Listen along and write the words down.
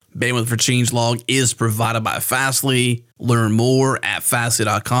Bandwidth for Changelog is provided by Fastly. Learn more at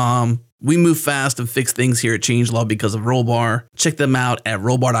fastly.com. We move fast and fix things here at Changelog because of Rollbar. Check them out at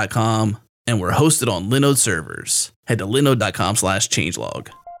rollbar.com. And we're hosted on Linode servers. Head to linode.com/changelog.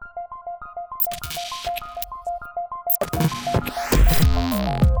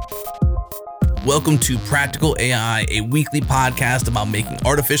 Welcome to Practical AI, a weekly podcast about making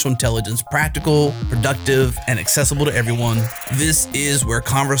artificial intelligence practical, productive, and accessible to everyone. This is where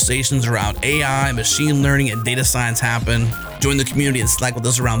conversations around AI, machine learning, and data science happen. Join the community and Slack with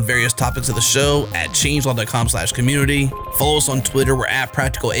us around various topics of the show at changelog.com/community. Follow us on Twitter. We're at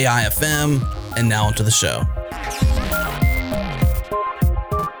Practical AI FM. And now onto the show.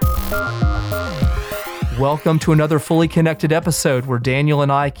 Welcome to another fully connected episode where Daniel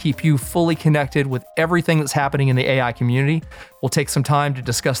and I keep you fully connected with everything that's happening in the AI community. We'll take some time to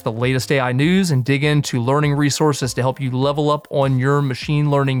discuss the latest AI news and dig into learning resources to help you level up on your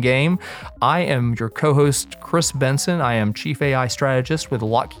machine learning game. I am your co-host, Chris Benson. I am Chief AI Strategist with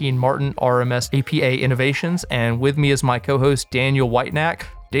Lockheed Martin RMS APA Innovations. And with me is my co-host, Daniel Whitenack,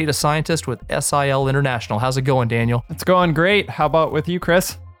 Data Scientist with SIL International. How's it going, Daniel? It's going great. How about with you,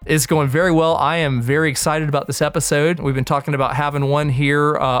 Chris? It's going very well. I am very excited about this episode. We've been talking about having one here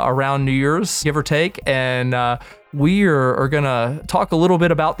around New Year's, give or take, and we are going to talk a little bit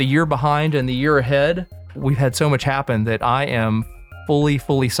about the year behind and the year ahead. We've had so much happen that I am fully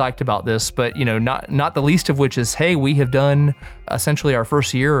psyched about this, but not the least of which is, hey, we have done essentially our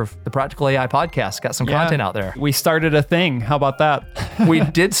first year of the Practical AI podcast. Got some content out there. We started a thing. How about that? We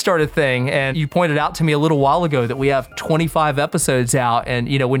did start a thing, and you pointed out to me a little while ago that we have 25 episodes out, and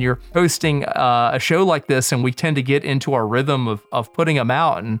when you're hosting a show like this, and we tend to get into our rhythm of putting them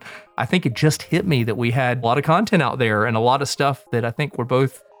out, and I think it just hit me that we had a lot of content out there and a lot of stuff that I think we're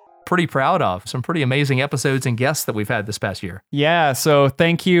both pretty proud of. Some pretty amazing episodes and guests that we've had this past year. Yeah, so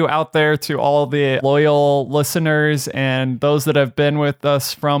thank you out there to all the loyal listeners and those that have been with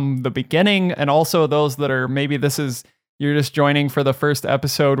us from the beginning, and also those that are maybe you're just joining for the first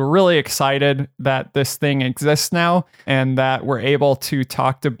episode. We're really excited that this thing exists now and that we're able to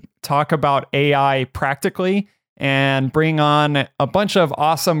talk about AI practically and bring on a bunch of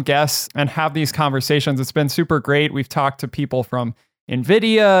awesome guests and have these conversations. It's been super great. We've talked to people from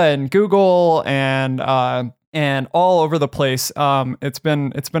NVIDIA and Google and all over the place. It's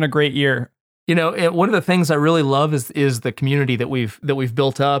been a great year. One of the things I really love is the community that we've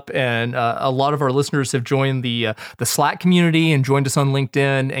built up, and a lot of our listeners have joined the Slack community and joined us on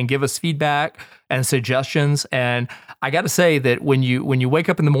LinkedIn and give us feedback and suggestions. And I got to say that when you wake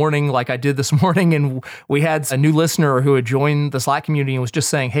up in the morning, like I did this morning, and we had a new listener who had joined the Slack community and was just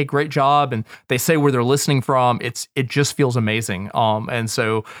saying, "Hey, great job," and they say where they're listening from, it just feels amazing. And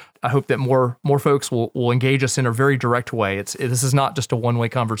so I hope that more folks will engage us in a very direct way. This is not just a one-way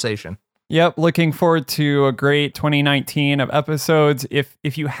conversation. Yep, looking forward to a great 2019 of episodes.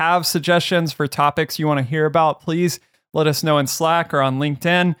 If you have suggestions for topics you want to hear about, please let us know in Slack or on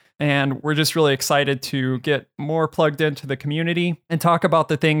LinkedIn. And we're just really excited to get more plugged into the community and talk about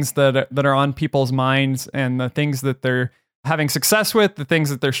the things that are on people's minds and the things that they're having success with, the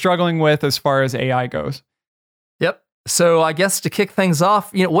things that they're struggling with as far as AI goes. Yep. So I guess to kick things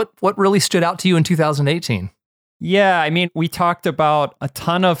off, what really stood out to you in 2018? Yeah, we talked about a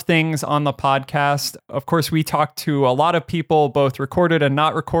ton of things on the podcast. Of course, we talked to a lot of people, both recorded and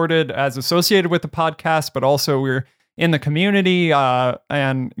not recorded, as associated with the podcast, but also we're in the community.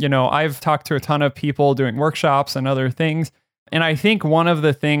 And I've talked to a ton of people doing workshops and other things. And I think one of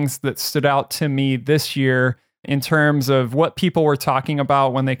the things that stood out to me this year in terms of what people were talking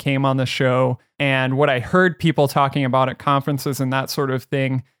about when they came on the show and what I heard people talking about at conferences and that sort of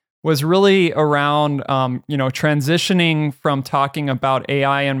thing was really around, transitioning from talking about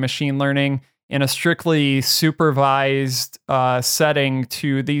AI and machine learning in a strictly supervised setting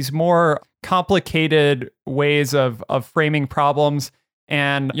to these more complicated ways of framing problems.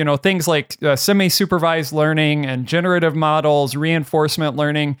 And, things like semi-supervised learning and generative models, reinforcement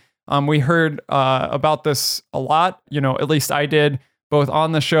learning. We heard about this a lot, at least I did, both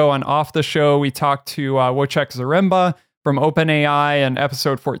on the show and off the show. We talked to Wojciech Zaremba from OpenAI in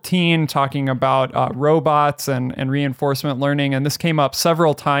episode 14, talking about robots and reinforcement learning. And this came up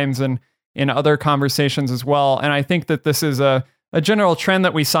several times in other conversations as well. And I think that this is a general trend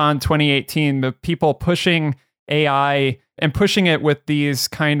that we saw in 2018, the people pushing AI and pushing it with these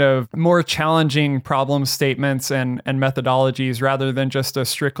kind of more challenging problem statements and methodologies rather than just a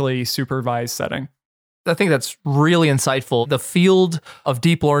strictly supervised setting. I think that's really insightful. The field of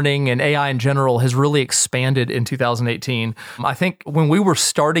deep learning and AI in general has really expanded in 2018. I think when we were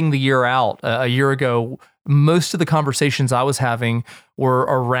starting the year out a year ago, most of the conversations I was having were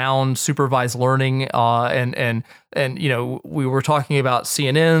around supervised learning, and we were talking about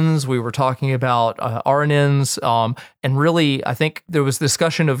CNNs, we were talking about RNNs, and really I think there was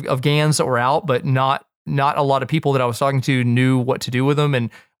discussion of GANs that were out, but not a lot of people that I was talking to knew what to do with them. And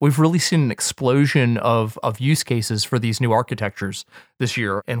we've really seen an explosion of use cases for these new architectures this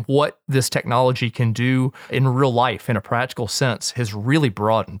year. And what this technology can do in real life, in a practical sense, has really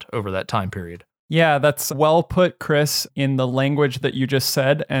broadened over that time period. Yeah, that's well put, Chris, in the language that you just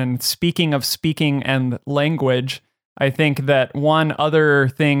said. And speaking of speaking and language, I think that one other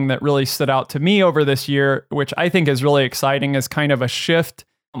thing that really stood out to me over this year, which I think is really exciting, is kind of a shift,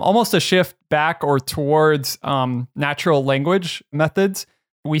 almost a shift back or towards natural language methods.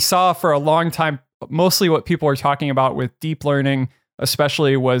 We saw for a long time, mostly what people are talking about with deep learning,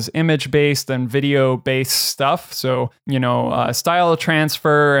 especially, was image-based and video-based stuff. So, style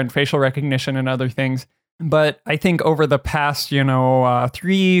transfer and facial recognition and other things. But I think over the past,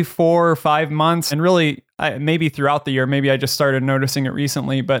 3, 4, 5 months, and really maybe throughout the year, maybe I just started noticing it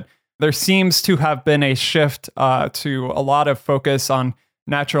recently, but there seems to have been a shift to a lot of focus on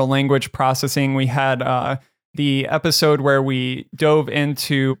natural language processing. We had the episode where we dove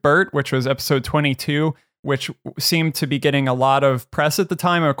into BERT, which was episode 22, which seemed to be getting a lot of press at the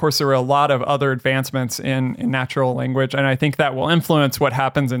time. And of course, there were a lot of other advancements in natural language. And I think that will influence what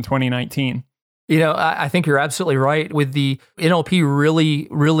happens in 2019. I think you're absolutely right. With the NLP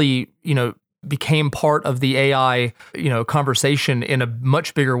really, became part of the AI, conversation in a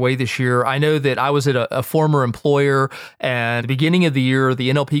much bigger way this year. I know that I was at a former employer, and at the beginning of the year,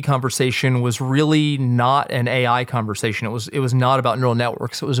 the NLP conversation was really not an AI conversation. It was not about neural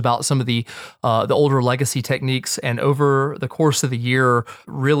networks. It was about some of the older legacy techniques. And over the course of the year,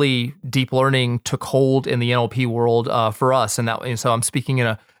 really deep learning took hold in the NLP world for us. And so I'm speaking in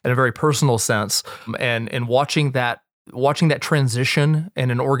a very personal sense, and watching that transition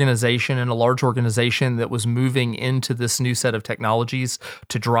in an organization, in a large organization that was moving into this new set of technologies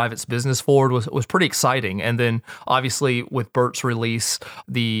to drive its business forward was pretty exciting. And then obviously with BERT's release,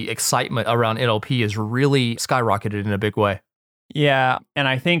 the excitement around NLP has really skyrocketed in a big way. Yeah, and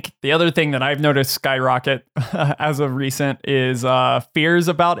I think the other thing that I've noticed skyrocket as of recent is fears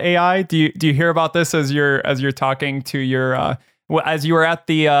about AI. Do you hear about this as you're talking to your as you were at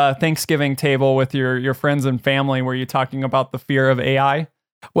the Thanksgiving table with your friends and family? Were you talking about the fear of AI?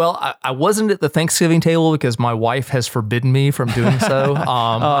 Well, I wasn't at the Thanksgiving table because my wife has forbidden me from doing so.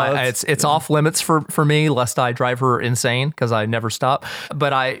 It's off limits for me, lest I drive her insane, because I never stop.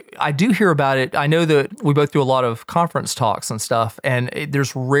 But I do hear about it. I know that we both do a lot of conference talks and stuff, and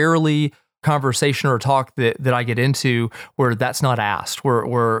there's rarely conversation or talk that I get into where that's not asked,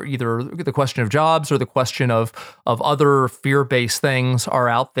 where either the question of jobs or the question of other fear-based things are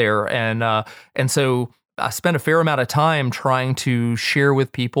out there. And so I spent a fair amount of time trying to share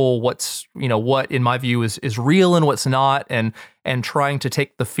with people what in my view is real and what's not, and trying to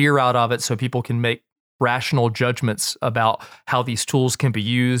take the fear out of it so people can make rational judgments about how these tools can be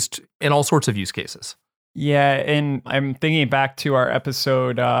used in all sorts of use cases. Yeah, and I'm thinking back to our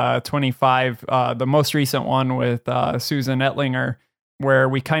episode 25, the most recent one with Susan Ettlinger, where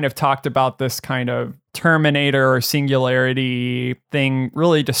we kind of talked about this kind of Terminator or singularity thing,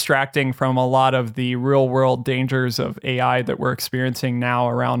 really distracting from a lot of the real world dangers of AI that we're experiencing now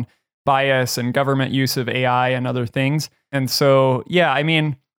around bias and government use of AI and other things. And so, yeah, I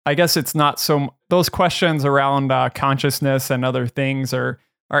mean, I guess it's not so, those questions around consciousness and other things are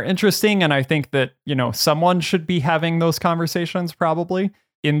interesting. And I think that, someone should be having those conversations probably.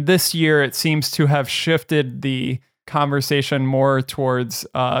 In this year, it seems to have shifted the conversation more towards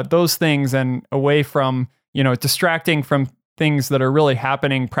those things and away from, distracting from things that are really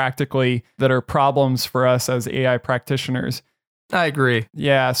happening practically that are problems for us as AI practitioners. I agree.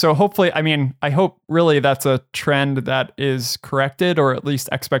 Yeah. So hopefully, I hope really that's a trend that is corrected, or at least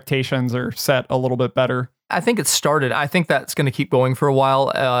expectations are set a little bit better. I think it started. I think that's going to keep going for a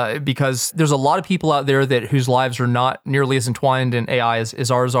while because there's a lot of people out there whose lives are not nearly as entwined in AI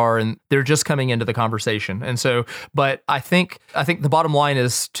as ours are, and they're just coming into the conversation. And so, but I think the bottom line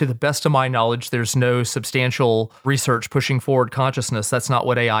is, to the best of my knowledge, there's no substantial research pushing forward consciousness. That's not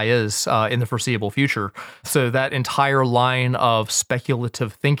what AI is in the foreseeable future. So that entire line of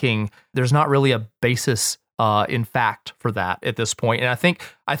speculative thinking, there's not really a basis in fact for that at this point. And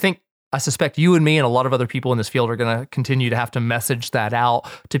I suspect you and me and a lot of other people in this field are going to continue to have to message that out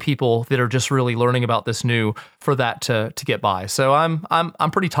to people that are just really learning about this new, for that to get by. So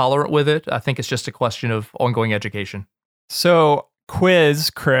I'm pretty tolerant with it. I think it's just a question of ongoing education. So quiz,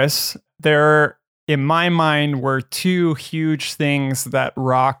 Chris, there in my mind were two huge things that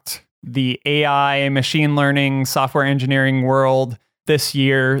rocked the AI, machine learning, software engineering world this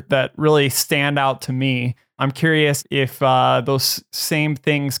year that really stand out to me. I'm curious if those same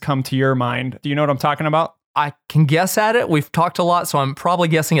things come to your mind. Do you know what I'm talking about? I can guess at it. We've talked a lot, so I'm probably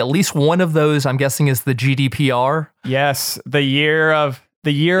guessing at least one of those. I'm guessing is the GDPR. Yes, the year of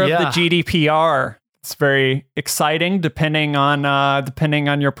the GDPR. It's very exciting, depending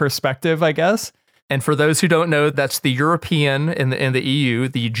on your perspective, I guess. And for those who don't know, that's the European in the EU,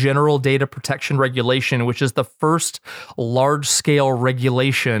 the General Data Protection Regulation, which is the first large-scale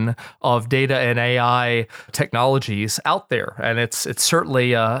regulation of data and AI technologies out there. And it's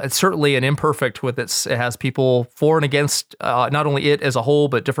certainly an imperfect with it has people for and against not only it as a whole,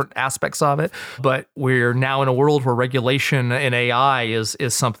 but different aspects of it. But we're now in a world where regulation in AI is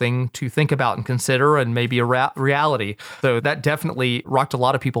something to think about and consider, and maybe a reality. So that definitely rocked a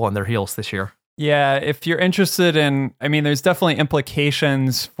lot of people on their heels this year. Yeah, if you're interested in, there's definitely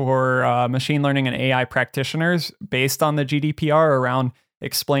implications for machine learning and AI practitioners based on the GDPR around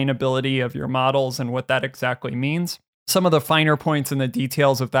explainability of your models and what that exactly means. Some of the finer points and the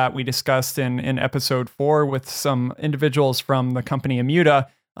details of that we discussed in episode 4 with some individuals from the company Immuta.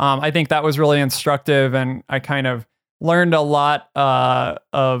 I think that was really instructive, and I kind of learned a lot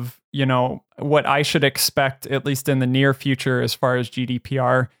of, what I should expect, at least in the near future, as far as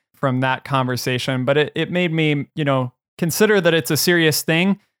GDPR from that conversation. But it made me, consider that it's a serious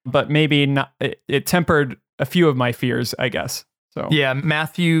thing, but maybe not. It tempered a few of my fears, I guess. So yeah,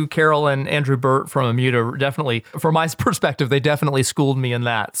 Matthew, Carroll, and Andrew Burt from Immuta definitely, from my perspective, they definitely schooled me in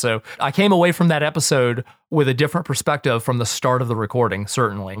that. So I came away from that episode with a different perspective from the start of the recording,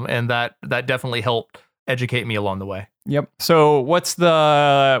 certainly, and that definitely helped educate me along the way. Yep. So what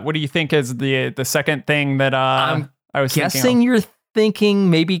do you think is the second thing that I was guessing you're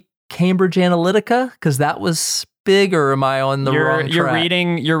thinking maybe Cambridge Analytica, because that was big, or am I on the wrong track?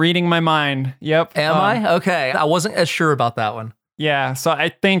 You're reading my mind. Yep. Am I? Okay. I wasn't as sure about that one. Yeah. So I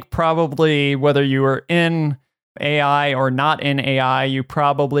think probably whether you were in AI or not in AI, you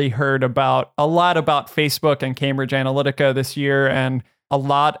probably heard a lot about Facebook and Cambridge Analytica this year, and a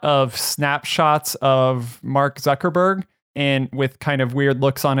lot of snapshots of Mark Zuckerberg and with kind of weird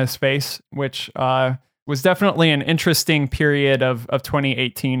looks on his face, which was definitely an interesting period of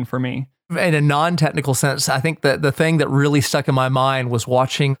 2018 for me. In a non-technical sense, I think that the thing that really stuck in my mind was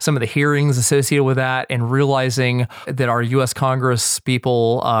watching some of the hearings associated with that and realizing that our U.S. Congress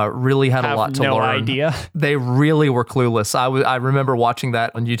people really had a lot to learn. Idea. They really were clueless. I remember watching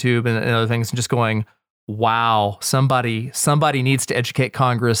that on YouTube and other things and just going, wow, somebody needs to educate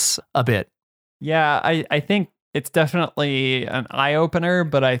Congress a bit. Yeah, I think it's definitely an eye-opener,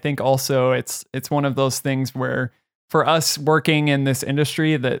 but I think also it's one of those things where for us working in this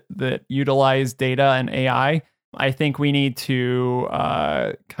industry that utilize data and AI, I think we need to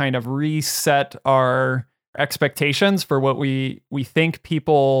kind of reset our expectations for what we think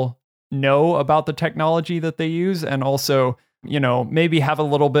people know about the technology that they use, and also, maybe have a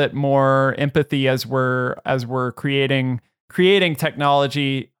little bit more empathy as we're creating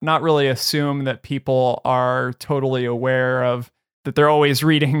technology, not really assume that people are totally aware of that, they're always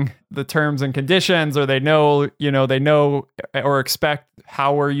reading the terms and conditions, or they know or expect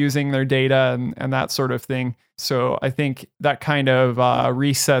how we're using their data and that sort of thing. So I think that kind of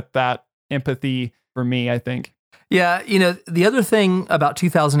reset that empathy for me, I think. Yeah, the other thing about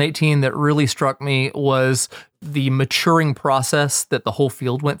 2018 that really struck me was the maturing process that the whole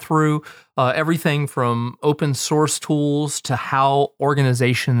field went through. Everything from open source tools to how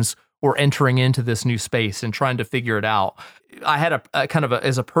organizations were entering into this new space and trying to figure it out. I had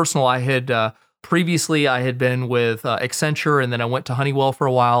as a personal, previously I had been with Accenture, and then I went to Honeywell for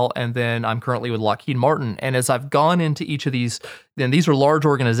a while, and then I'm currently with Lockheed Martin. And as I've gone into each of these, then these are large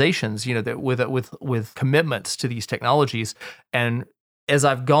organizations, that with commitments to these technologies. And as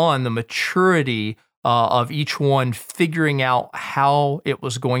I've gone, the maturity of each one figuring out how it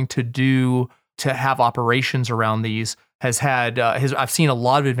was going to have operations around these I've seen a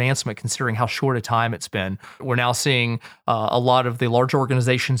lot of advancement considering how short a time it's been. We're now seeing a lot of the large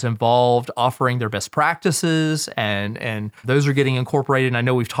organizations involved offering their best practices, and those are getting incorporated. And I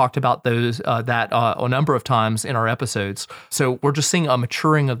know we've talked about those a number of times in our episodes. So we're just seeing a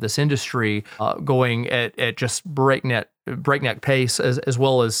maturing of this industry going at just breakneck pace, as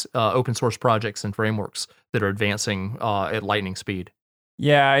well as open source projects and frameworks that are advancing at lightning speed.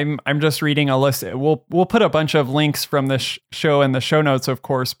 Yeah, I'm just reading a list. We'll put a bunch of links from this show in the show notes, of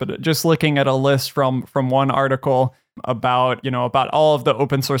course, but just looking at a list from one article about all of the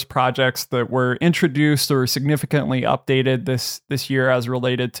open source projects that were introduced or significantly updated this year as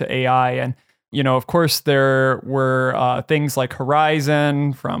related to AI. And Of course, there were things like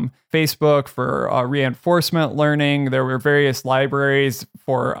Horizon from Facebook for reinforcement learning. There were various libraries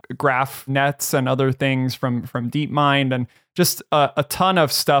for graph nets and other things from DeepMind, and just a ton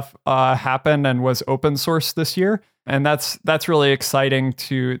of stuff happened and was open source this year. And that's really exciting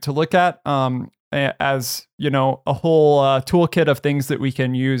to look at as a whole toolkit of things that we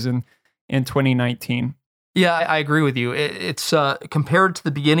can use in 2019. Yeah, I agree with you. It's compared to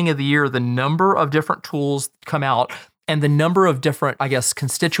the beginning of the year, the number of different tools come out and the number of different,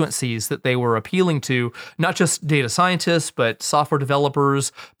 constituencies that they were appealing to, not just data scientists, but software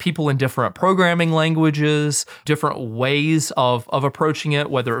developers, people in different programming languages, different ways of approaching it,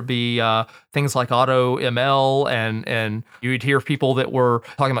 whether it be things like auto ML, and you'd hear people that were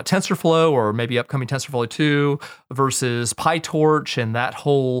talking about TensorFlow or maybe upcoming TensorFlow 2 versus PyTorch and that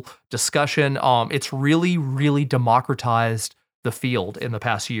whole discussion. It's really, really democratized the field in the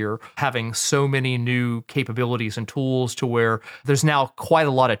past year, having so many new capabilities and tools to where there's now quite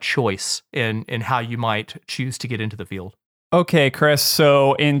a lot of choice in how you might choose to get into the field. Okay, Chris.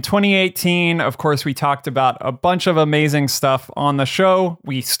 So in 2018, of course, we talked about a bunch of amazing stuff on the show.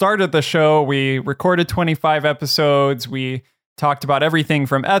 We started the show, we recorded 25 episodes, we talked about everything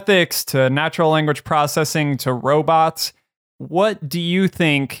from ethics to natural language processing to robots. What do you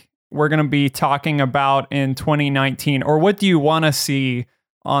think we're going to be talking about in 2019, or what do you want to see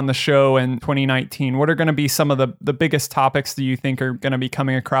on the show in 2019? What are going to be some of the biggest topics that you think are going to be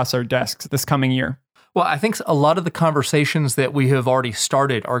coming across our desks this coming year? Well, I think a lot of the conversations that we have already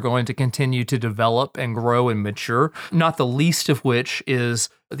started are going to continue to develop and grow and mature, not the least of which is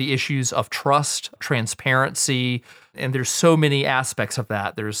the issues of trust, transparency, and there's so many aspects of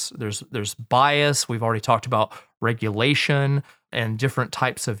that. There's bias. We've already talked about regulation and different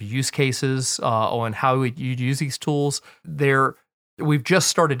types of use cases on how you use these tools. We've just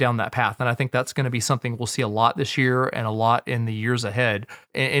started down that path, and I think that's going to be something we'll see a lot this year and a lot in the years ahead.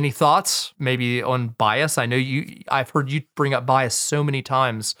 Any thoughts maybe on bias? I know I've heard you bring up bias so many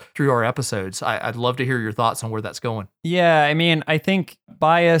times through our episodes. I'd love to hear your thoughts on where that's going. Yeah, I think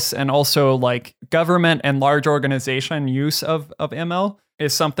bias and also like government and large organization use of ML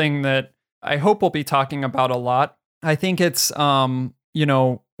is something that I hope we'll be talking about a lot. I think it's one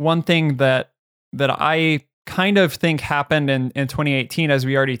thing that I kind of think happened in 2018, as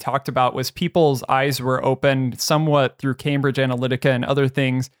we already talked about, was people's eyes were opened somewhat through Cambridge Analytica and other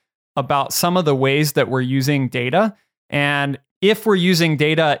things about some of the ways that we're using data. And if we're using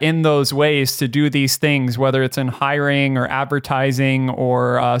data in those ways to do these things, whether it's in hiring or advertising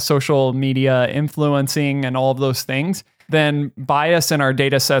or social media influencing and all of those things, then bias in our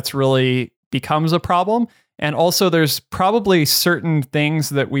data sets really becomes a problem. And also there's probably certain things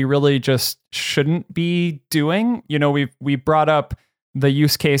that we really just shouldn't be doing. We brought up the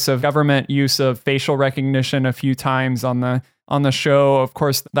use case of government use of facial recognition a few times on the show. Of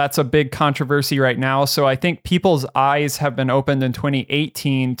course, that's a big controversy right now. So I think people's eyes have been opened in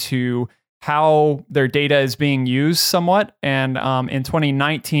 2018 to how their data is being used somewhat. And in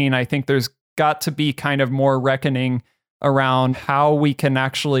 2019, I think there's got to be kind of more reckoning around how we can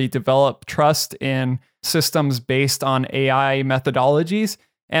actually develop trust in systems based on AI methodologies.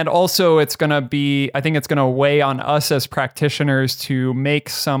 And also I think it's going to weigh on us as practitioners to make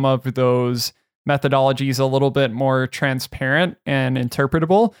some of those methodologies a little bit more transparent and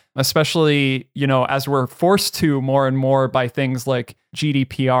interpretable, especially, as we're forced to more and more by things like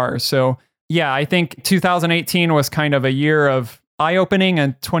GDPR. So yeah, I think 2018 was kind of a year of eye-opening,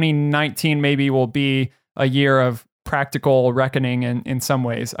 and 2019 maybe will be a year of practical reckoning in some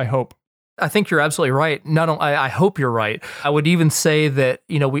ways, I hope. I think you're absolutely right. I hope you're right. I would even say that,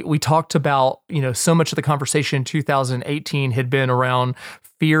 we talked about, so much of the conversation in 2018 had been around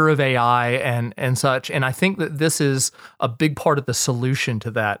fear of AI and such. And I think that this is a big part of the solution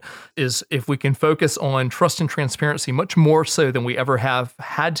to that, is if we can focus on trust and transparency much more so than we ever have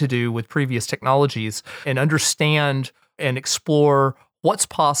had to do with previous technologies, and understand and explore what's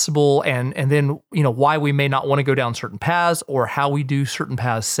possible, and then why we may not want to go down certain paths or how we do certain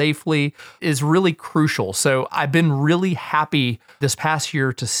paths safely is really crucial. So I've been really happy this past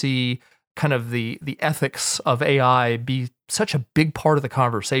year to see kind of the ethics of AI be such a big part of the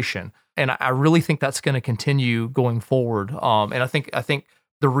conversation, and I really think that's going to continue going forward. And I think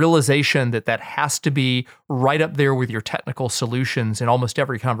the realization that has to be right up there with your technical solutions in almost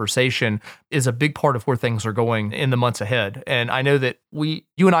every conversation is a big part of where things are going in the months ahead. And I know that you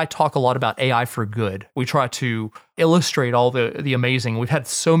and I talk a lot about AI for good. We try to illustrate all the amazing. We've had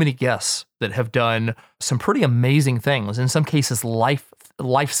so many guests that have done some pretty amazing things, in some cases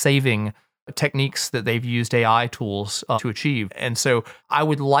life-saving techniques that they've used AI tools to achieve. And so I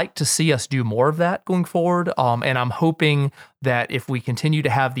would like to see us do more of that going forward. And I'm hoping that if we continue to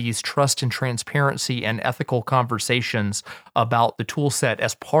have these trust and transparency and ethical conversations about the tool set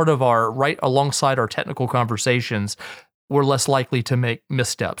as part of our, right alongside our technical conversations, we're less likely to make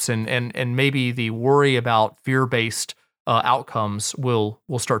missteps. And maybe the worry about fear-based outcomes will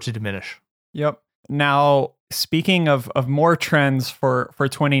start to diminish. Yep. Now, speaking of more trends for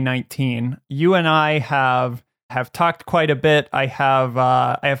 2019, you and I have talked quite a bit. I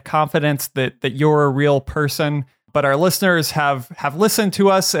have confidence that you're a real person, but our listeners have listened to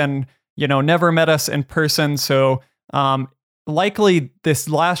us and never met us in person. So likely this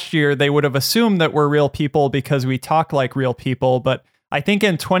last year they would have assumed that we're real people because we talk like real people. But I think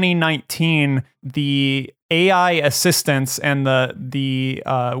in 2019, the AI assistants and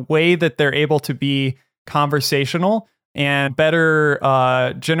the way that they're able to be conversational and better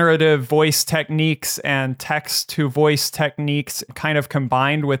generative voice techniques and text to voice techniques kind of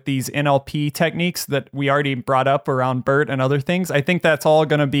combined with these NLP techniques that we already brought up around BERT and other things. I think that's all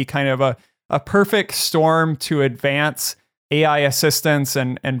going to be kind of a perfect storm to advance AI assistants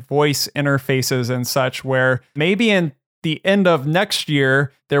and voice interfaces and such, where maybe in the end of next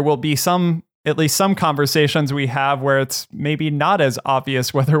year, there will be at least some conversations we have where it's maybe not as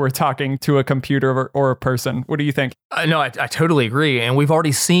obvious whether we're talking to a computer or a person. What do you think? No, I totally agree. And we've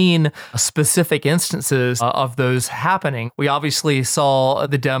already seen specific instances of those happening. We obviously saw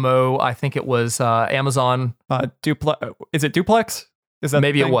the demo. I think it was Amazon. Is it Duplex? Is that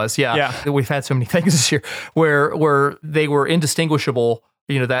maybe it was? Yeah. We've had so many things this year where they were indistinguishable.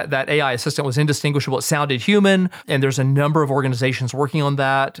 That AI assistant was indistinguishable. It sounded human, and there's a number of organizations working on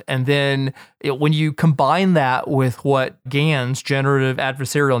that. And then when you combine that with what GANs, generative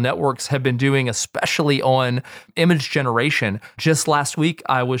adversarial networks, have been doing, especially on image generation. Just last week,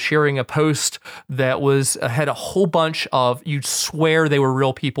 I was sharing a post that had a whole bunch of, you'd swear they were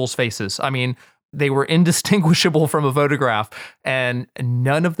real people's faces. I mean, they were indistinguishable from a photograph, and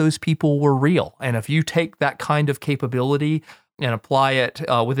none of those people were real. And if you take that kind of capability and apply it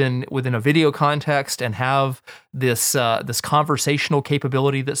within a video context and have this conversational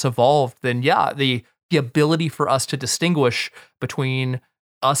capability that's evolved, then the ability for us to distinguish between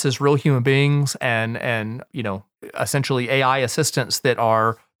us as real human beings and essentially AI assistants that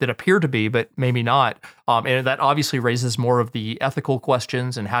appear to be but maybe not, and that obviously raises more of the ethical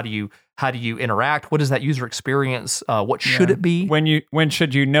questions and how do you interact? What is that user experience? What should it be? When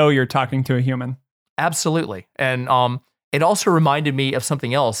should you know you're talking to a human? Absolutely, and it also reminded me of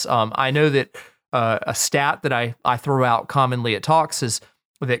something else. I know that a stat that I throw out commonly at talks is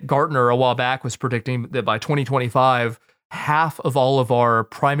that Gartner a while back was predicting that by 2025, half of all of our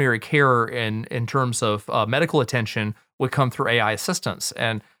primary care in terms of medical attention would come through AI assistants.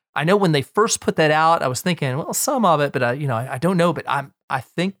 And I know when they first put that out, I was thinking, well, some of it, but I don't know. But I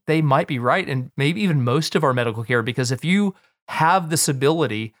think they might be right, and maybe even most of our medical care, because if you have this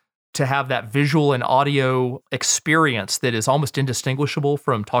ability to have that visual and audio experience that is almost indistinguishable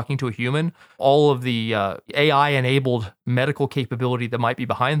from talking to a human, all of the AI-enabled medical capability that might be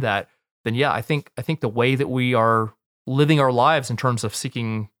behind that, then I think the way that we are living our lives in terms of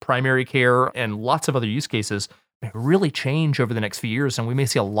seeking primary care and lots of other use cases may really change over the next few years, and we may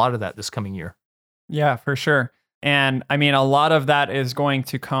see a lot of that this coming year. Yeah, for sure. And I mean, a lot of that is going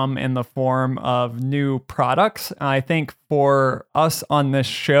to come in the form of new products. I think for us on this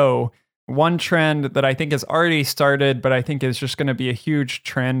show, one trend that I think has already started, but I think is just going to be a huge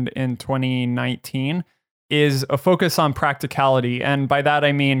trend in 2019, is a focus on practicality. And by that,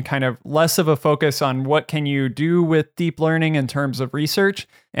 I mean kind of less of a focus on what can you do with deep learning in terms of research,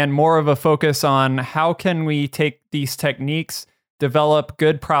 and more of a focus on how can we take these techniques, develop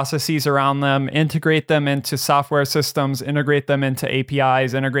good processes around them, integrate them into software systems, integrate them into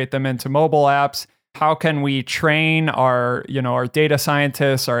APIs, integrate them into mobile apps. How can we train our data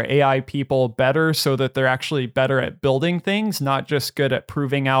scientists, our AI people better so that they're actually better at building things, not just good at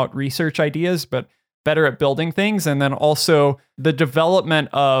proving out research ideas, but better at building things. And then also the development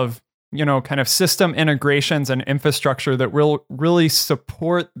of, kind of system integrations and infrastructure that will really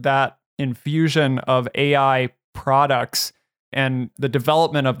support that infusion of AI products and the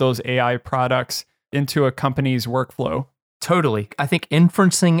development of those AI products into a company's workflow. Totally. I think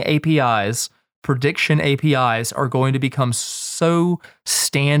inferencing APIs, prediction APIs are going to become so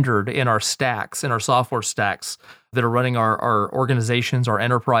standard in our stacks, in our software stacks that are running our organizations, our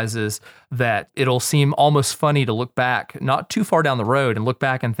enterprises, that it'll seem almost funny to look back, not too far down the road, and look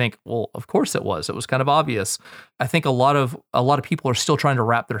back and think, well, of course it was. It was kind of obvious. I think a lot of people are still trying to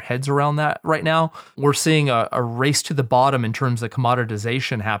wrap their heads around that right now. We're seeing a race to the bottom in terms of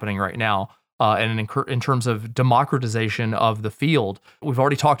commoditization happening right now. and in terms of democratization of the field. We've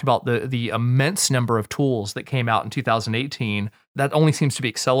already talked about the immense number of tools that came out in 2018. That only seems to be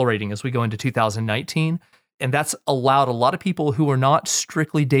accelerating as we go into 2019. And that's allowed a lot of people who are not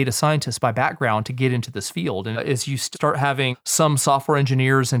strictly data scientists by background to get into this field. And as you start having some software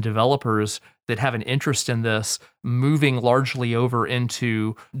engineers and developers that have an interest in this moving largely over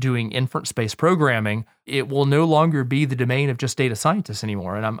into doing inference-based programming, it will no longer be the domain of just data scientists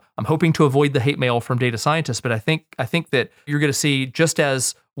anymore. And I'm hoping to avoid the hate mail from data scientists, but I think that you're going to see, just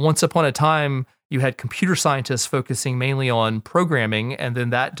as once upon a time you had computer scientists focusing mainly on programming, and then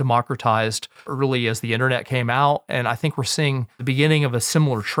that democratized really as the internet came out. And I think we're seeing the beginning of a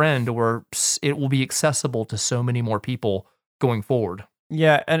similar trend where it will be accessible to so many more people going forward.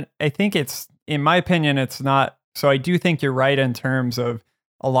 Yeah, and I think in my opinion, it's not. So I do think you're right in terms of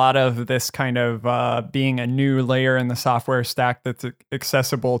a lot of this kind of being a new layer in the software stack that's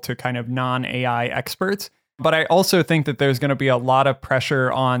accessible to kind of non-AI experts. But I also think that there's going to be a lot of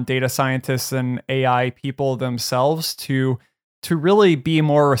pressure on data scientists and AI people themselves to really be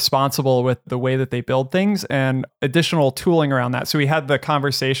more responsible with the way that they build things and additional tooling around that. So we had the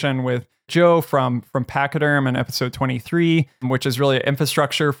conversation with Joe from Pachyderm in episode 23, which is really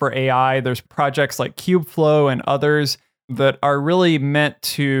infrastructure for AI. There's projects like Kubeflow and others that are really meant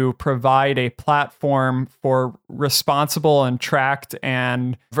to provide a platform for responsible and tracked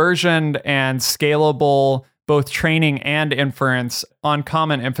and versioned and scalable both training and inference on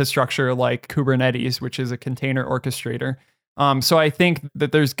common infrastructure like Kubernetes, which is a container orchestrator. So I think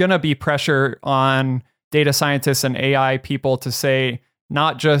that there's going to be pressure on data scientists and AI people to say,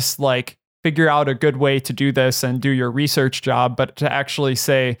 not just like figure out a good way to do this and do your research job, but to actually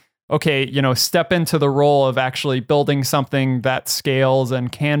say, okay, step into the role of actually building something that scales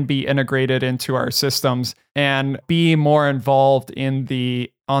and can be integrated into our systems and be more involved on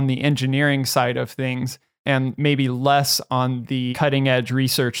the engineering side of things, and maybe less on the cutting edge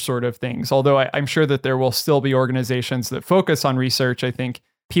research sort of things. Although I'm sure that there will still be organizations that focus on research. I think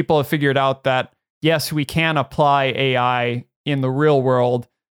people have figured out that, yes, we can apply AI in the real world,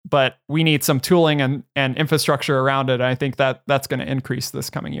 but we need some tooling and infrastructure around it. And I think that's going to increase this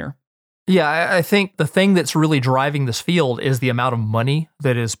coming year. Yeah, I think the thing that's really driving this field is the amount of money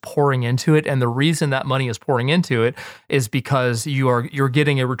that is pouring into it. And the reason that money is pouring into it is because you're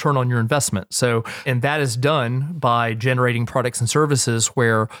getting a return on your investment. So, and that is done by generating products and services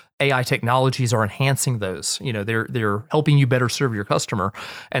where AI technologies are enhancing those. They're helping you better serve your customer.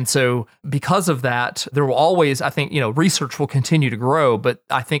 And so because of that, there will always, I think, research will continue to grow, but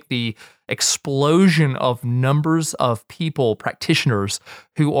I think the explosion of numbers of people, practitioners,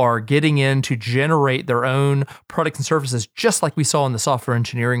 who are getting in to generate their own products and services, just like we saw in the software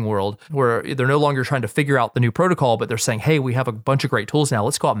engineering world, where they're no longer trying to figure out the new protocol, but they're saying, hey, we have a bunch of great tools now.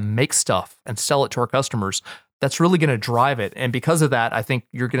 Let's go out and make stuff and sell it to our customers. That's really going to drive it. And because of that, I think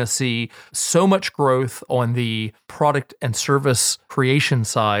you're going to see so much growth on the product and service creation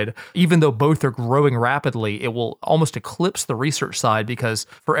side. Even though both are growing rapidly, it will almost eclipse the research side, because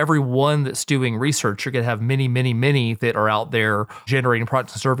for every one that's doing research, you're going to have many, many, many that are out there generating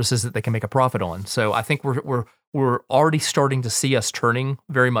products and services that they can make a profit on. So I think we're already starting to see us turning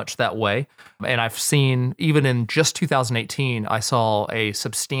very much that way. And I've seen, even in just 2018, I saw a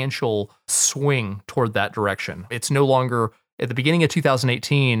substantial swing toward that direction. It's no longer, at the beginning of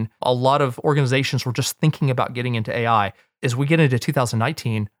 2018, a lot of organizations were just thinking about getting into AI. As we get into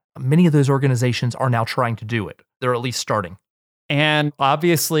 2019, many of those organizations are now trying to do it. They're at least starting. And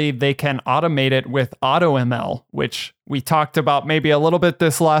obviously they can automate it with AutoML, which we talked about maybe a little bit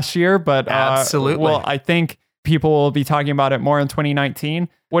this last year, but absolutely. Well, I think people will be talking about it more in 2019.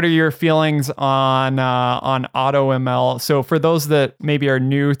 What are your feelings on AutoML? So for those that maybe are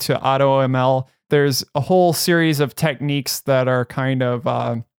new to AutoML, there's a whole series of techniques that are kind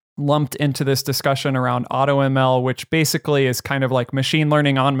of lumped into this discussion around AutoML, which basically is kind of like machine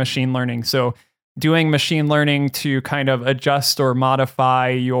learning on machine learning. So doing machine learning to kind of adjust or modify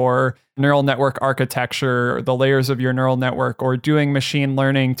your neural network architecture, the layers of your neural network, or doing machine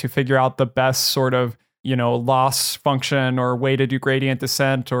learning to figure out the best sort of loss function or way to do gradient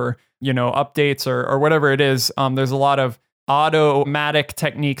descent, or, updates or whatever it is. There's a lot of automatic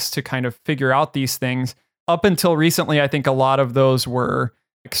techniques to kind of figure out these things. Up until recently, I think a lot of those were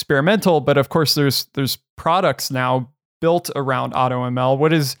experimental, but of course there's products now built around AutoML.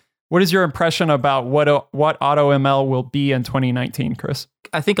 What is your impression about what AutoML will be in 2019, Chris?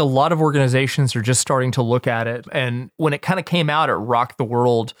 I think a lot of organizations are just starting to look at it. And when it kind of came out, it rocked the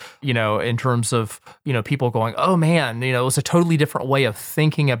world, in terms of, people going, oh man, it was a totally different way of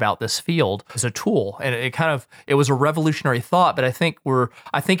thinking about this field as a tool. And it was a revolutionary thought, but I think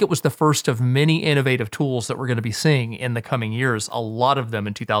it was the first of many innovative tools that we're going to be seeing in the coming years, a lot of them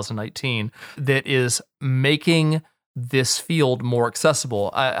in 2019, that is making this field more accessible.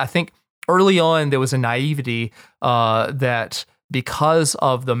 I think early on, there was a naivety that because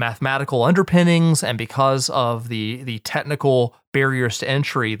of the mathematical underpinnings and because of the technical barriers to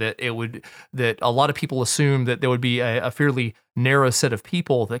entry, that a lot of people assumed that there would be a fairly narrow set of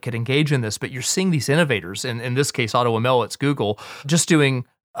people that could engage in this. But you're seeing these innovators, in this case, AutoML, it's Google, just doing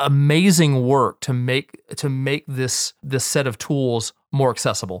amazing work to make this set of tools more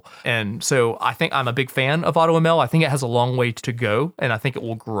accessible. And so I think I'm a big fan of AutoML. I think it has a long way to go, and I think it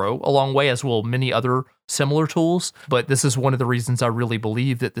will grow a long way, as will many other similar tools. But this is one of the reasons I really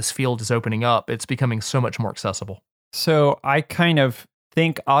believe that this field is opening up. It's becoming so much more accessible. So I kind of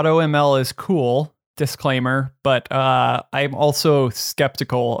think AutoML is cool, disclaimer, but I'm also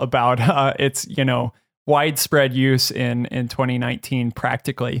skeptical about its, widespread use in 2019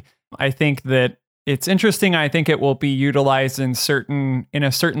 practically. I think that it's interesting. I think it will be utilized in a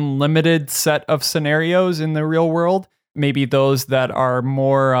certain limited set of scenarios in the real world, maybe those that are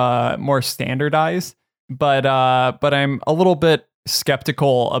more standardized. But I'm a little bit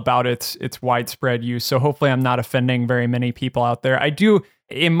skeptical about its widespread use. So hopefully I'm not offending very many people out there. I do,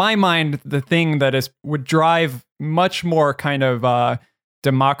 in my mind, the thing that would drive much more kind of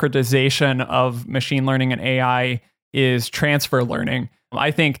democratization of machine learning and AI is transfer learning.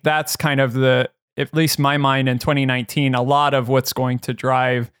 I think that's kind of at least my mind in 2019, a lot of what's going to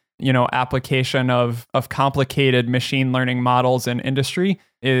drive, application of complicated machine learning models in industry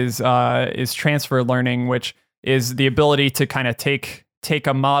is transfer learning, which is the ability to kind of take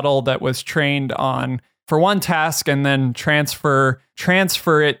a model that was trained on for one task and then transfer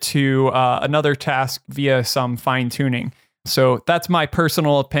it to another task via some fine tuning. So that's my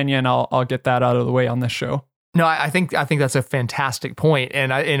personal opinion. I'll get that out of the way on this show. No, I think that's a fantastic point,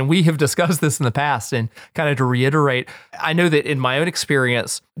 and we have discussed this in the past. And kind of to reiterate, I know that in my own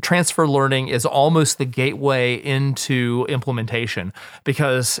experience, transfer learning is almost the gateway into implementation,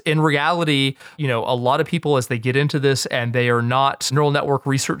 because in reality, a lot of people, as they get into this and they are not neural network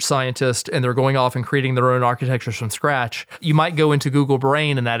research scientists and they're going off and creating their own architectures from scratch, you might go into Google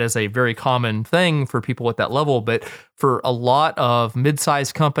Brain, and that is a very common thing for people at that level. But for a lot of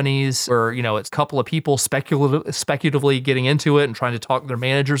mid-sized companies where, it's a couple of people speculatively getting into it and trying to talk their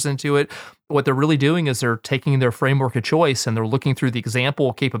managers into it, what they're really doing is they're taking their framework of choice and they're looking through the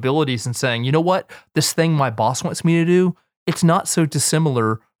example capabilities and saying, you know what, this thing my boss wants me to do, it's not so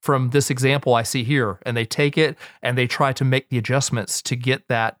dissimilar from this example I see here. And they take it and they try to make the adjustments to get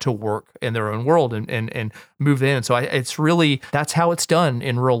that to work in their own world and move in. So it's really, that's how it's done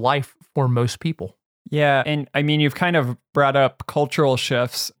in real life for most people. Yeah. And I mean, you've kind of brought up cultural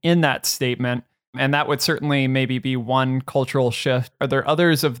shifts in that statement, and that would certainly maybe be one cultural shift. Are there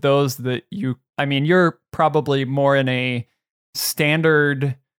others of those that you're probably more in a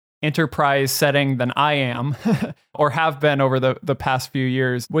standard enterprise setting than I am or have been over the past few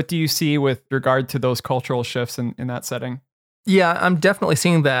years. What do you see with regard to those cultural shifts in that setting? Yeah, I'm definitely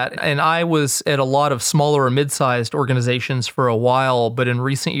seeing that. And I was at a lot of smaller or mid-sized organizations for a while, but in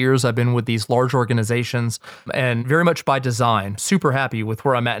recent years, I've been with these large organizations and very much by design. Super happy with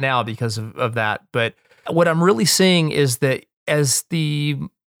where I'm at now because of that. But what I'm really seeing is that as the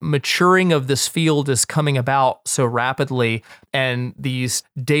maturing of this field is coming about so rapidly, and these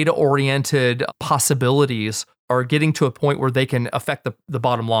data-oriented possibilities are getting to a point where they can affect the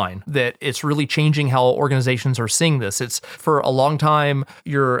bottom line, that it's really changing how organizations are seeing this. It's for a long time,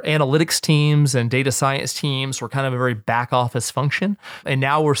 your analytics teams and data science teams were kind of a very back office function. And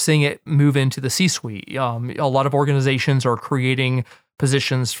now we're seeing it move into the C-suite. A lot of organizations are creating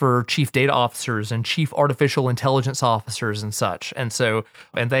positions for chief data officers and chief artificial intelligence officers and such. And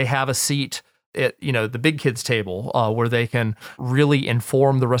they have a seat at the big kids table where they can really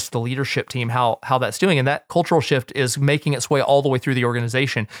inform the rest of the leadership team how that's doing. And that cultural shift is making its way all the way through the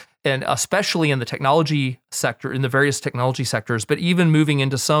organization, and especially in the technology sector, in the various technology sectors, but even moving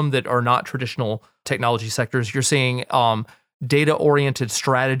into some that are not traditional technology sectors, you're seeing data-oriented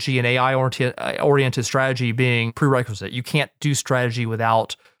strategy and AI-oriented strategy being prerequisite. You can't do strategy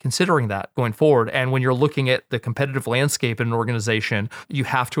without considering that going forward. And when you're looking at the competitive landscape in an organization, you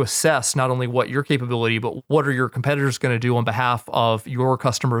have to assess not only what your capability, but what are your competitors going to do on behalf of your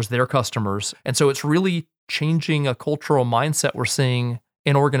customers, their customers. And so it's really changing a cultural mindset we're seeing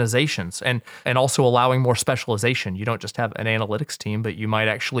in organizations, and also allowing more specialization. You don't just have an analytics team, but you might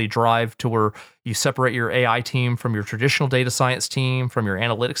actually drive to where you separate your AI team from your traditional data science team, from your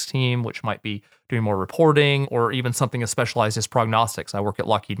analytics team, which might be doing more reporting, or even something as specialized as prognostics. I work at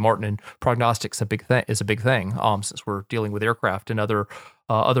Lockheed Martin, and prognostics is a big thing since we're dealing with aircraft and other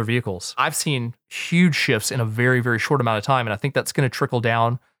vehicles. I've seen huge shifts in a very, very short amount of time, and I think that's going to trickle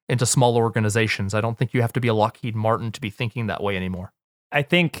down into small organizations. I don't think you have to be a Lockheed Martin to be thinking that way anymore. I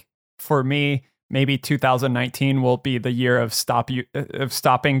think for me, maybe 2019 will be the year of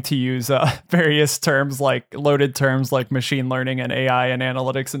stopping to use various terms, like loaded terms like machine learning and AI and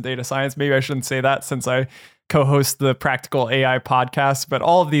analytics and data science. Maybe I shouldn't say that since I co-host the Practical AI podcast, but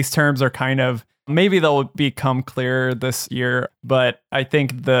all of these terms are kind of, maybe they'll become clearer this year, but I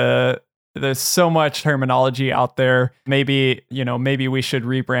think there's so much terminology out there. Maybe we should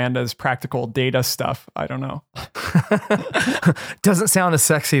rebrand as practical data stuff. I don't know. Doesn't sound as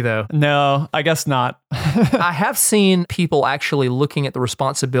sexy though. No, I guess not. I have seen people actually looking at the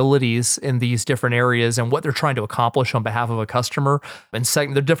responsibilities in these different areas and what they're trying to accomplish on behalf of a customer. And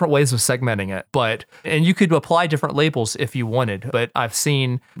there are different ways of segmenting it, and you could apply different labels if you wanted, but I've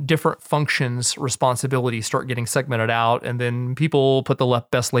seen different functions, responsibilities start getting segmented out, and then people put the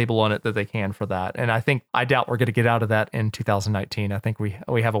best label on it that they can for that. And I doubt we're going to get out of that in 2019. I think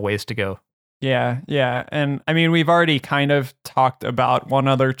we have a ways to go. Yeah. And I mean, we've already kind of talked about one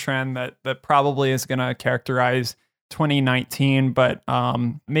other trend that probably is going to characterize 2019, but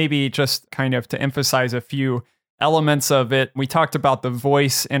maybe just kind of to emphasize a few elements of it. We talked about the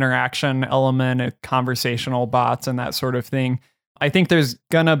voice interaction element, conversational bots and that sort of thing. I think there's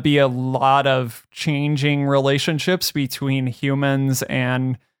going to be a lot of changing relationships between humans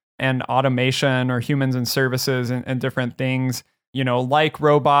and automation, or humans and services and different things. Like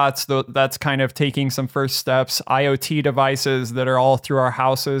robots, that's kind of taking some first steps. IoT devices that are all through our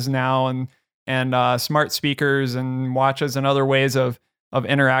houses now, and smart speakers and watches and other ways of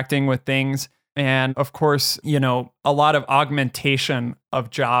interacting with things. And of course, a lot of augmentation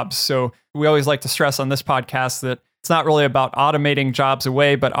of jobs. So we always like to stress on this podcast that it's not really about automating jobs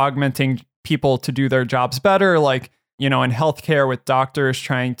away, but augmenting people to do their jobs better. Like, in healthcare with doctors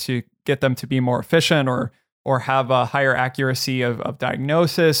trying to get them to be more efficient, or have a higher accuracy of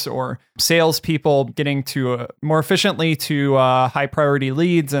diagnosis, or salespeople getting to more efficiently to high priority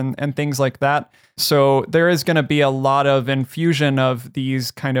leads and things like that. So there is going to be a lot of infusion of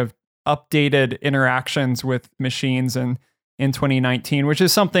these kind of updated interactions with machines in 2019, which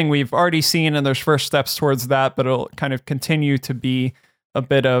is something we've already seen, and there's first steps towards that, but it'll kind of continue to be a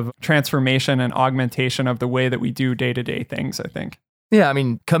bit of transformation and augmentation of the way that we do day-to-day things, I think. Yeah, I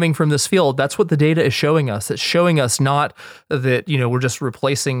mean, coming from this field, that's what the data is showing us. It's showing us not that, we're just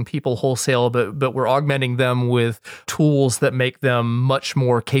replacing people wholesale, but we're augmenting them with tools that make them much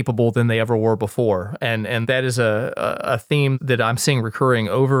more capable than they ever were before. And that is a theme that I'm seeing recurring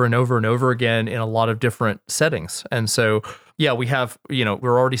over and over and over again in a lot of different settings. And so, yeah, we have,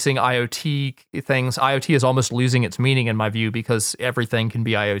 we're already seeing IoT things. IoT is almost losing its meaning in my view, because everything can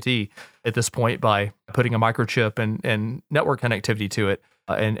be IoT at this point by putting a microchip and network connectivity to it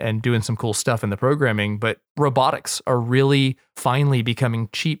and doing some cool stuff in the programming. But robotics are really finally becoming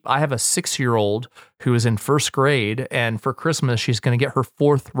cheap. I have a 6-year-old who is in first grade, and for Christmas, she's going to get her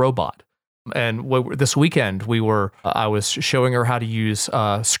 4th robot. And this weekend, I was showing her how to use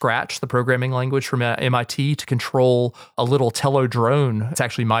Scratch, the programming language from MIT, to control a little Tello drone. It's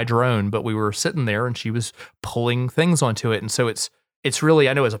actually my drone, but we were sitting there and she was pulling things onto it. And so it's really,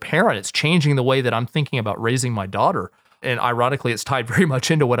 I know as a parent, it's changing the way that I'm thinking about raising my daughter. And ironically, it's tied very much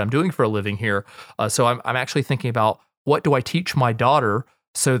into what I'm doing for a living here. So I'm actually thinking about, what do I teach my daughter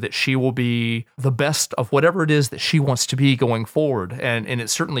so that she will be the best of whatever it is that she wants to be going forward. And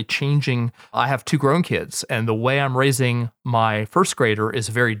it's certainly changing. I have 2 grown kids, and the way I'm raising my first grader is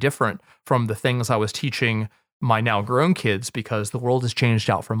very different from the things I was teaching my now grown kids, because the world has changed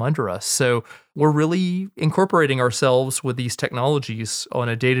out from under us. So we're really incorporating ourselves with these technologies on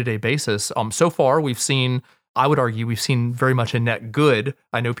a day-to-day basis. So far, I would argue we've seen very much a net good.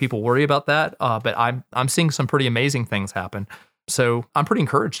 I know people worry about that, but I'm seeing some pretty amazing things happen. So I'm pretty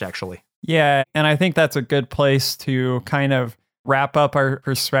encouraged, actually. Yeah, and I think that's a good place to kind of wrap up our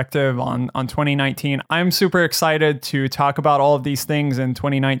perspective on 2019. I'm super excited to talk about all of these things in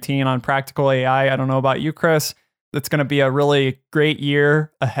 2019 on Practical AI. I don't know about you, Chris. It's going to be a really great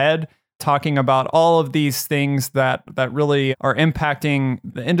year ahead, talking about all of these things that really are impacting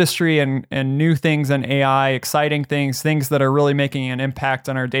the industry and new things in AI, exciting things that are really making an impact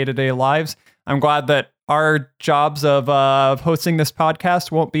on our day-to-day lives. I'm glad that our jobs of hosting this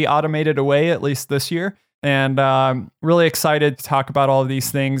podcast won't be automated away, at least this year. and really excited to talk about all of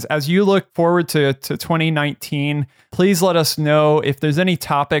these things. As you look forward to 2019, please let us know if there's any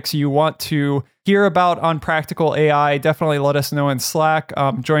topics you want to hear about on Practical AI. Definitely let us know in Slack.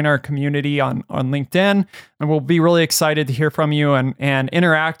 Join our community on LinkedIn, and we'll be really excited to hear from you and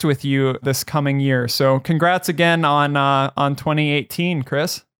interact with you this coming year. So congrats again on 2018,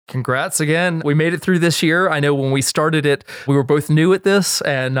 Chris. Congrats again. We made it through this year. I know when we started it, we were both new at this,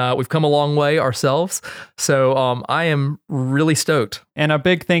 and we've come a long way ourselves. So I am really stoked. And a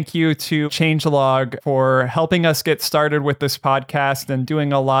big thank you to Changelog for helping us get started with this podcast and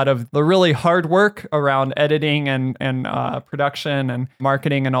doing a lot of the really hard work around editing and production and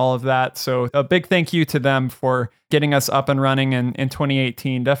marketing and all of that. So a big thank you to them for getting us up and running in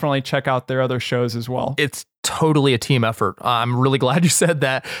 2018. Definitely check out their other shows as well. It's totally a team effort. I'm really glad you said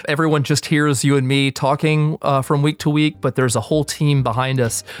that. Everyone just hears you and me talking from week to week, but there's a whole team behind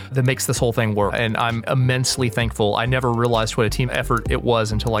us that makes this whole thing work. And I'm immensely thankful. I never realized what a team effort it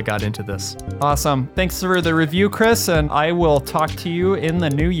was until I got into this. Awesome. Thanks for the review, Chris, and I will talk to you in the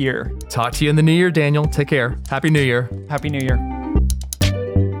new year. Talk to you in the new year, Daniel. Take care. Happy New Year. Happy New Year.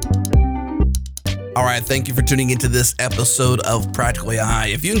 All right, thank you for tuning into this episode of Practical AI.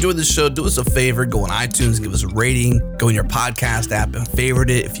 If you enjoyed this show, do us a favor, go on iTunes, give us a rating, go in your podcast app and favorite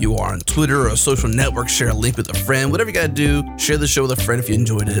it. If you are on Twitter or a social network, share a link with a friend. Whatever you got to do, share the show with a friend if you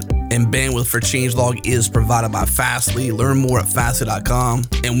enjoyed it. And bandwidth for Changelog is provided by Fastly. Learn more at fastly.com.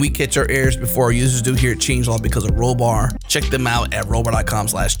 And we catch our errors before our users do here at Changelog because of Rollbar. Check them out at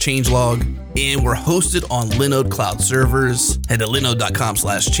rollbar.com/changelog. And we're hosted on Linode cloud servers. Head to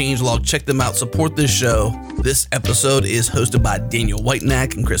linode.com/changelog. Check them out. Support this show. This episode is hosted by Daniel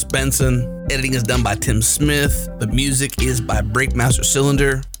Whitenack and Chris Benson. Editing is done by Tim Smith. The music is by Breakmaster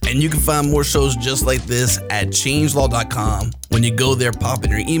Cylinder. And you can find more shows just like this at changelog.com. When you go there, pop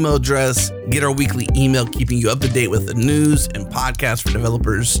in your email address, get our weekly email keeping you up to date with the news and podcasts for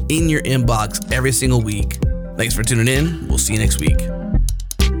developers in your inbox every single week. Thanks for tuning in. We'll see you next week.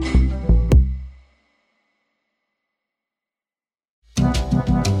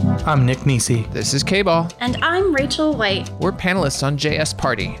 I'm Nick Nisi. This is K-Ball. And I'm Rachel White. We're panelists on JS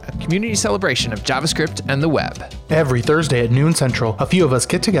Party, a community celebration of JavaScript and the web. Every Thursday at noon Central, a few of us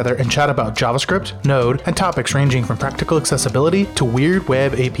get together and chat about JavaScript, Node, and topics ranging from practical accessibility to weird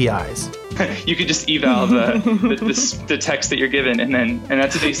web APIs. You could just eval the text that you're given, and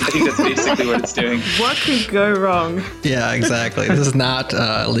that's I think that's basically what it's doing. What could go wrong? Yeah, exactly. This is not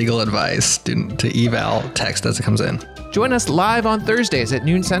legal advice to eval text as it comes in. Join us live on Thursdays at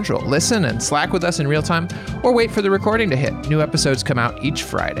noon Central. Listen and Slack with us in real time, or wait for the recording to hit. New episodes come out each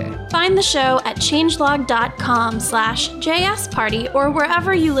Friday. Find the show at changelog.com/JSParty or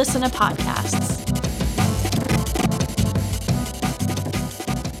wherever you listen to podcasts.